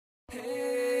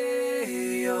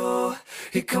Hey yo,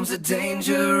 here comes the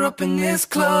danger up in this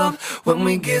club. When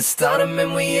we get started,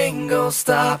 man, we ain't gon'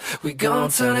 stop. We gon'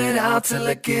 turn it out till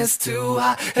it gets too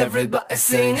hot. Everybody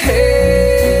sing,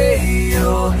 hey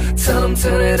yo. Tell them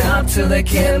turn it out till they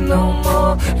can't no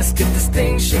more. Let's get this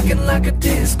thing shaking like a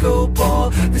disco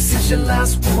ball. This is your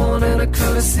last one and a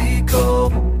courtesy call.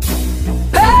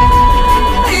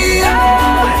 Hey yo,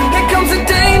 here comes the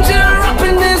danger up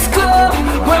in this club.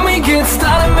 When we get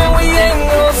started, man, we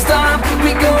ain't gon' stop.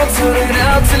 We gon' turn it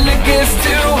out till it gets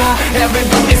too hot.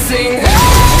 Everybody sing, hey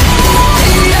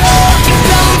yo.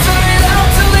 Don't turn it out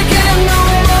till they can't no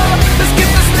more. Let's get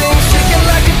this thing shaking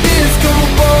like a disco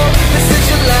ball. This is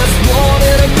your last one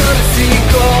and a courtesy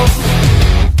call.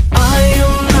 I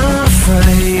am not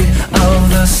afraid of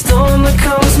the storm that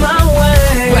comes my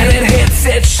way. When it hits,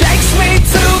 it shakes me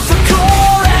to the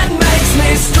core and makes me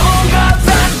stronger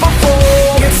than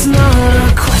before. It's not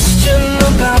a question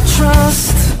about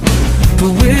trust,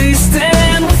 but will you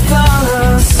stand with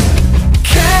us?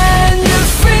 Can you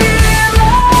feel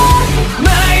it?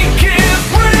 Make it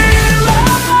real.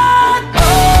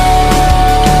 Oh,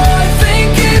 I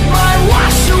think it might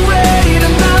wash away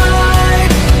tonight.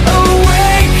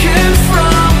 Awaken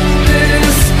from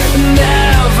this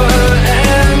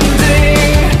never-ending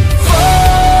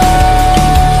void.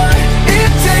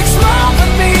 It takes more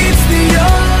than meets the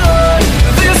eye.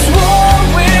 This war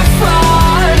we're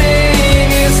fighting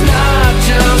is not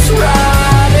just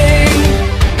riding.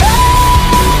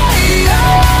 Hey,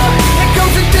 oh, here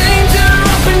comes the danger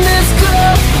up in this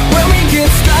club. When we get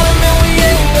started, man, we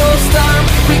ain't gon' stop.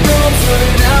 We gon' turn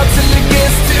it out till it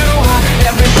gets too hot.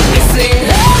 Everybody sing,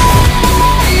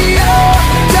 hey, oh.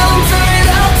 Tell them turn it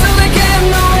out till they can't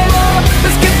no more.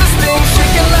 Let's get this thing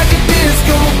shaking like a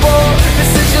disco ball.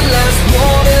 This is your last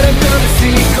one and a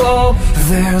courtesy call.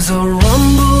 There's a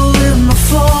rumble in the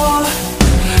floor,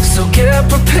 so get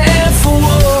prepared for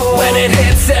war. When it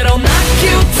hits, it'll knock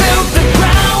you to the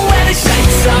ground. When it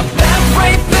shakes up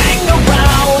everything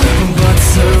around. But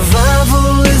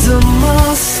survival is a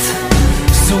must,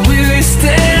 so will you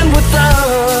stand with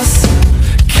us?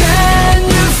 Can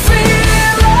you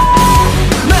feel it?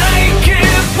 Make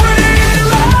it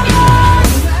real.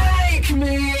 Make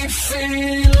me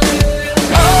feel it.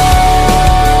 Oh,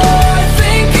 I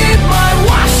think it might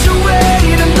wash away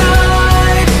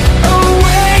tonight.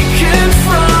 Awaken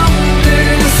from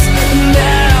this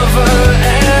never-ending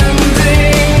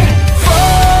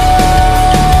void.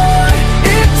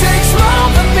 It takes more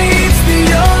than meets the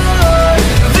eye.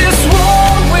 This war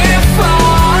we're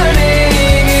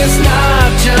fighting is not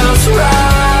just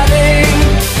riding.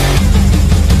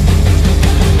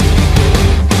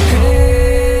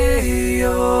 Hey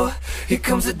yo, here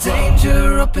comes the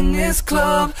danger up in this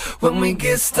club. When we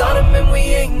get started, man, we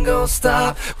ain't gon'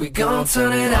 stop. We gon'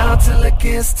 turn it out till it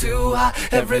gets too hot.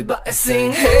 Everybody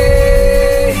sing,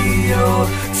 hey yo.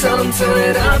 Tell them turn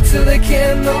it out till they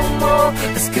can't no more.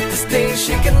 Let's get this thing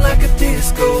shaking like a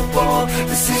disco ball.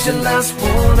 This is your last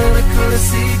one and a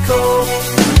courtesy